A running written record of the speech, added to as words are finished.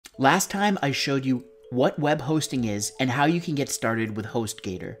Last time I showed you what web hosting is and how you can get started with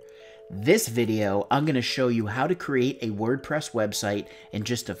HostGator. This video, I'm going to show you how to create a WordPress website in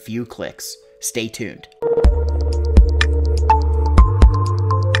just a few clicks. Stay tuned.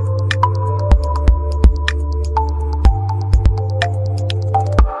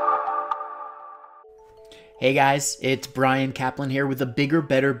 Hey guys, it's Bryan Caplan here with the Bigger,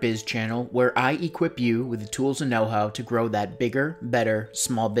 Better Biz channel, where I equip you with the tools and know-how to grow that bigger, better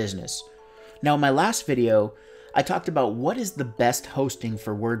small business. Now, in my last video, I talked about what is the best hosting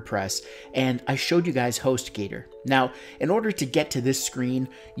for WordPress, and I showed you guys HostGator. Now, in order to get to this screen,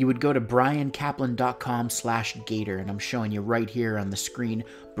 you would go to bryancaplan.com/gator, and I'm showing you right here on the screen,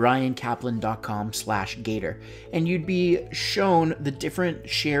 bryancaplan.com/gator, and you'd be shown the different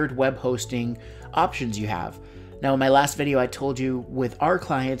shared web hosting options you have. Now, in my last video, I told you with our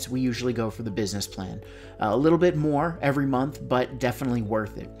clients, we usually go for the business plan. A little bit more every month, but definitely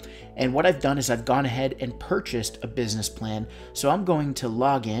worth it. And what I've done is I've gone ahead and purchased a business plan. So I'm going to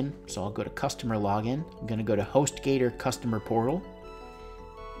log in. So I'll go to customer login. I'm going to go to HostGator customer portal.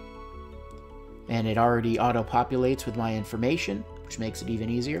 And it already auto-populates with my information, which makes it even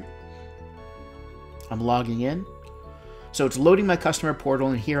easier. I'm logging in. So it's loading my customer portal,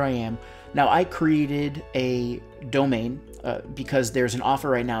 and here I am. Now, I created a domain because there's an offer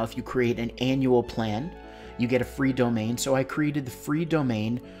right now. If you create an annual plan, you get a free domain. So I created the free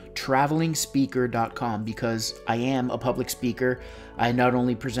domain travelingspeaker.com because I am a public speaker. I not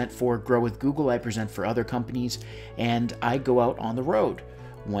only present for Grow with Google, I present for other companies, and I go out on the road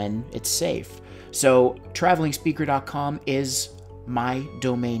when it's safe. So travelingspeaker.com is my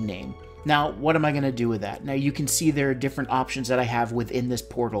domain name. Now, what am I going to do with that? Now, you can see there are different options that I have within this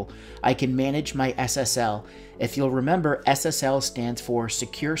portal. I can manage my SSL. If you'll remember, SSL stands for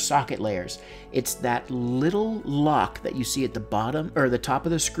Secure Socket Layers. It's that little lock that you see at the bottom or the top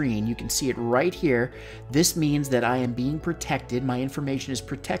of the screen. You can see it right here. This means that I am being protected. My information is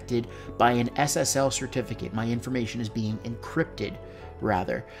protected by an SSL certificate. My information is being encrypted,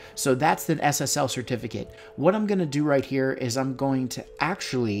 rather. So that's an SSL certificate. What I'm going to do right here is I'm going to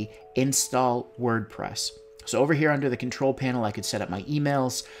actually install WordPress. So over here under the control panel, I could set up my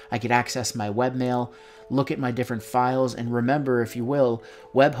emails, I could access my webmail, look at my different files, and remember, if you will,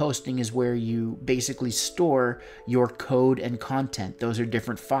 web hosting is where you basically store your code and content. Those are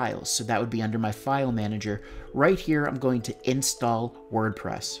different files. So that would be under my file manager. Right here, I'm going to install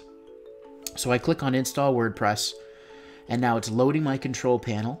WordPress. So I click on install WordPress, and now it's loading my control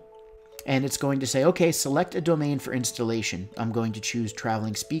panel, and it's going to say, okay, select a domain for installation. I'm going to choose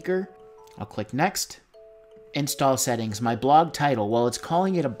Traveling Speaker. I'll click next. Install settings. My blog title, well, it's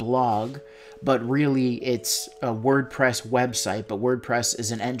calling it a blog, but really it's a WordPress website, but WordPress is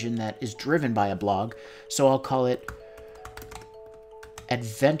an engine that is driven by a blog. So I'll call it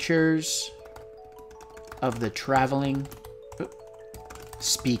Adventures of the Traveling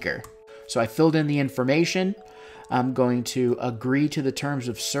Speaker. So I filled in the information. I'm going to agree to the terms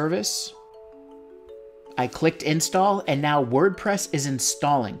of service. I clicked install, and now WordPress is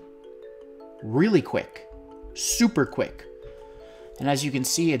installing. Really quick, super quick. And as you can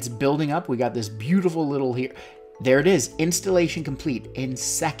see, it's building up. We got this beautiful little here. There it is, installation complete in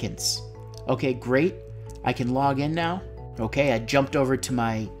seconds. Okay, great. I can log in now. Okay, I jumped over to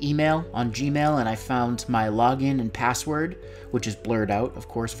my email on Gmail, and I found my login and password, which is blurred out, of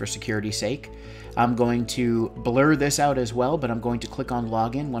course, for security's sake. I'm going to blur this out as well, but I'm going to click on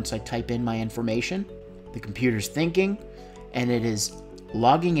login once I type in my information. The computer's thinking, and it is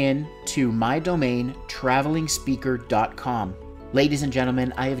logging in to my domain, travelingspeaker.com. Ladies and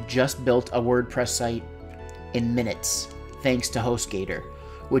gentlemen, I have just built a WordPress site in minutes, thanks to HostGator,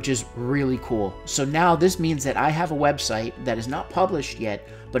 which is really cool. So now this means that I have a website that is not published yet,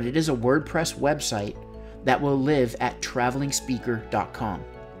 but it is a WordPress website that will live at travelingspeaker.com.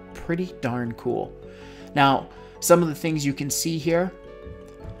 Pretty darn cool. Now, some of the things you can see here,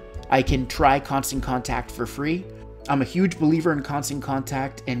 I can try Constant Contact for free. I'm a huge believer in Constant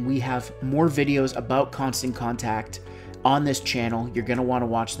Contact, and we have more videos about Constant Contact on this channel. You're going to want to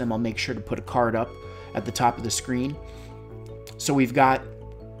watch them. I'll make sure to put a card up at the top of the screen. So we've got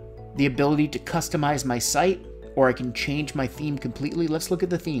the ability to customize my site, or I can change my theme completely. Let's look at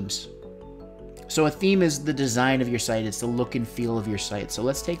the themes. So a theme is the design of your site. It's the look and feel of your site. So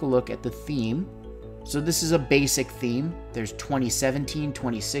let's take a look at the theme. So this is a basic theme. There's 2017,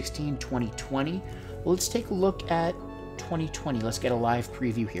 2016, 2020. Well, let's take a look at 2020. Let's get a live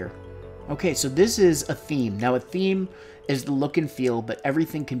preview here. Okay, so this is a theme. Now, a theme is the look and feel, but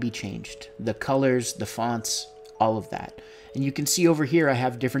everything can be changed. The colors, the fonts, all of that. And you can see over here I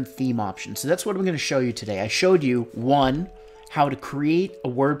have different theme options. So that's what I'm going to show you today. I showed you one, how to create a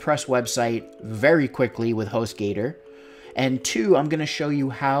WordPress website very quickly with HostGator. And 2, I'm going to show you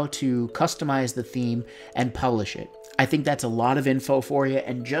how to customize the theme and publish it. I think that's a lot of info for you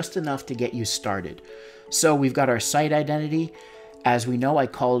and just enough to get you started. So we've got our site identity. As we know, I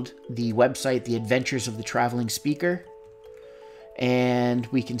called the website The Adventures of the Traveling Speaker. And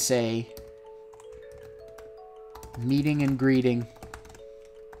we can say meeting and greeting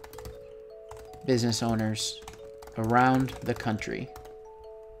business owners around the country.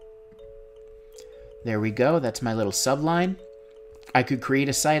 There we go. That's my little subline. I could create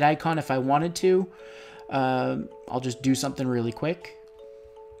a site icon if I wanted to. I'll just do something really quick.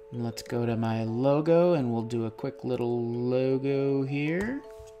 Let's go to my logo and we'll do a quick little logo here.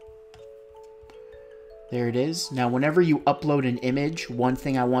 There it is. Now, whenever you upload an image, one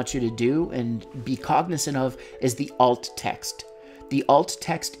thing I want you to do and be cognizant of is the alt text. The alt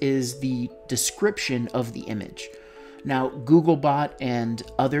text is the description of the image. Now, Googlebot and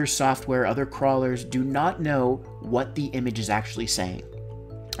other software, other crawlers do not know what the image is actually saying.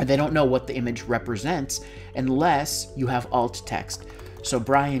 They don't know what the image represents unless you have alt text. So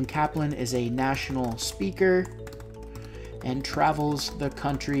Bryan Caplan is a national speaker and travels the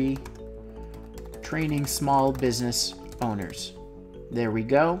country training small business owners. There we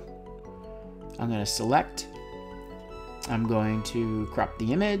go. I'm going to select. I'm going to crop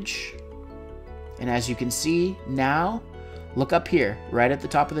the image. And as you can see now, look up here, right at the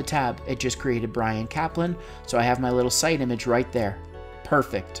top of the tab. It just created Bryan Caplan. So I have my little site image right there.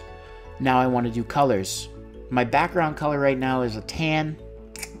 Perfect. Now I want to do colors. My background color right now is a tan.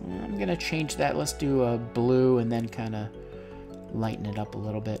 I'm going to change that. Let's do a blue and then kind of lighten it up a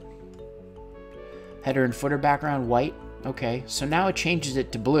little bit. Header and footer background, white. Okay, so now it changes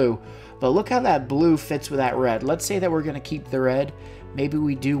it to blue. But look how that blue fits with that red. Let's say that we're going to keep the red. Maybe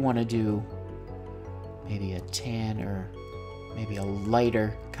we do want to do maybe a tan or maybe a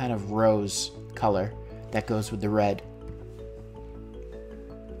lighter kind of rose color that goes with the red.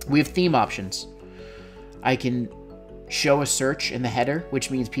 We have theme options. I can show a search in the header,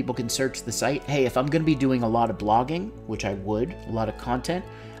 which means people can search the site. Hey, if I'm going to be doing a lot of blogging, which I would, a lot of content,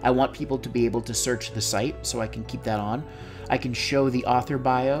 I want people to be able to search the site, so I can keep that on. I can show the author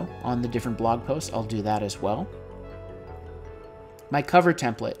bio on the different blog posts. I'll do that as well. My cover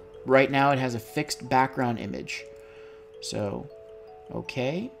template. Right now it has a fixed background image. So,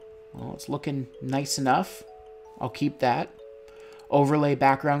 okay. Well, it's looking nice enough. I'll keep that. Overlay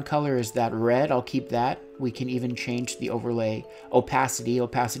background color is that red. I'll keep that. We can even change the overlay opacity.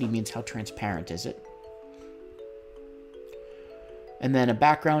 Opacity means how transparent is it. And then a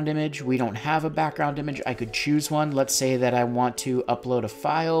background image. We don't have a background image. I could choose one. Let's say that I want to upload a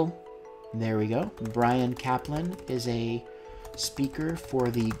file. There we go. Bryan Caplan is a speaker for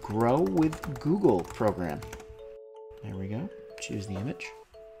the Grow with Google program. There we go. Choose the image.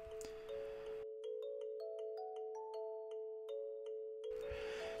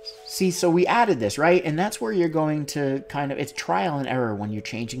 See, so we added this, right? And that's where you're going to kind of, it's trial and error when you're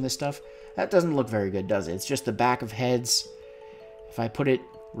changing this stuff. That doesn't look very good, does it? It's just the back of heads. If I put it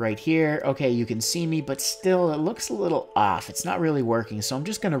right here, okay, you can see me, but still it looks a little off. It's not really working, so I'm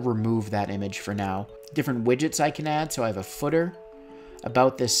just going to remove that image for now. Different widgets I can add, so I have a footer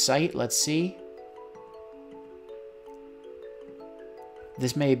about this site. Let's see.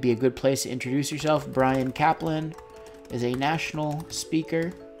 This may be a good place to introduce yourself. Bryan Caplan is a national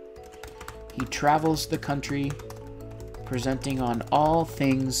speaker. He travels the country presenting on all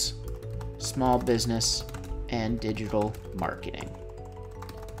things small business and digital marketing.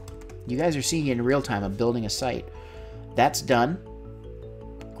 You guys are seeing it in real time. I'm building a site. That's done.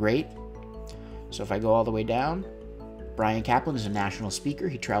 Great. So if I go all the way down, Bryan Caplan is a national speaker.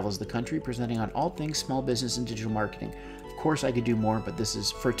 He travels the country presenting on all things small business and digital marketing. Of course, I could do more, but this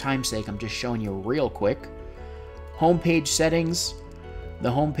is, for time's sake, I'm just showing you real quick. Homepage settings. The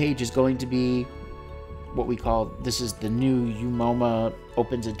homepage is going to be what we call, this is the new UMOMA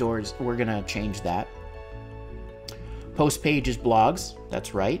opens the doors. We're going to change that. Post page is blogs.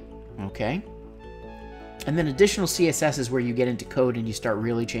 That's right. Okay. And then additional CSS is where you get into code and you start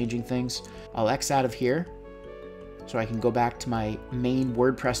really changing things. I'll X out of here so I can go back to my main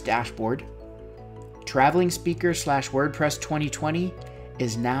WordPress dashboard. Traveling Speaker / WordPress 2020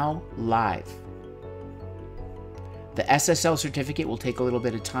 is now live. The SSL certificate will take a little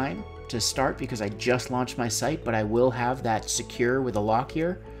bit of time to start because I just launched my site, but I will have that secure with a lock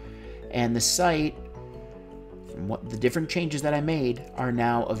here. And the site, from what the different changes that I made, are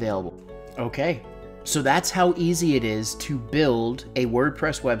now available. Okay, so that's how easy it is to build a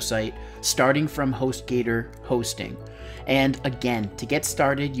WordPress website starting from HostGator hosting. And again, to get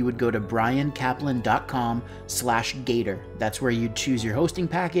started, you would go to bryancaplan.com/gator. That's where you'd choose your hosting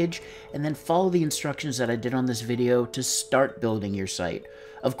package and then follow the instructions that I did on this video to start building your site.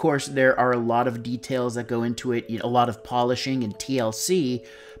 Of course, there are a lot of details that go into it, a lot of polishing and TLC,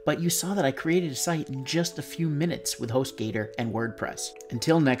 but you saw that I created a site in just a few minutes with HostGator and WordPress.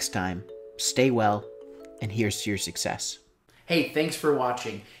 Until next time, stay well, and here's to your success. Hey, thanks for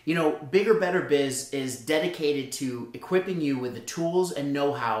watching. Bigger Better Biz is dedicated to equipping you with the tools and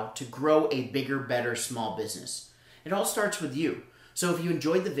know-how to grow a bigger, better small business. It all starts with you. So if you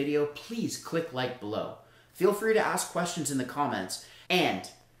enjoyed the video, please click like below. Feel free to ask questions in the comments. And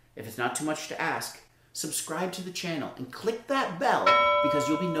if it's not too much to ask, subscribe to the channel and click that bell because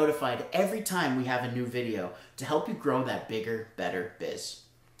you'll be notified every time we have a new video to help you grow that bigger, better biz.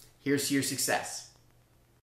 Here's to your success.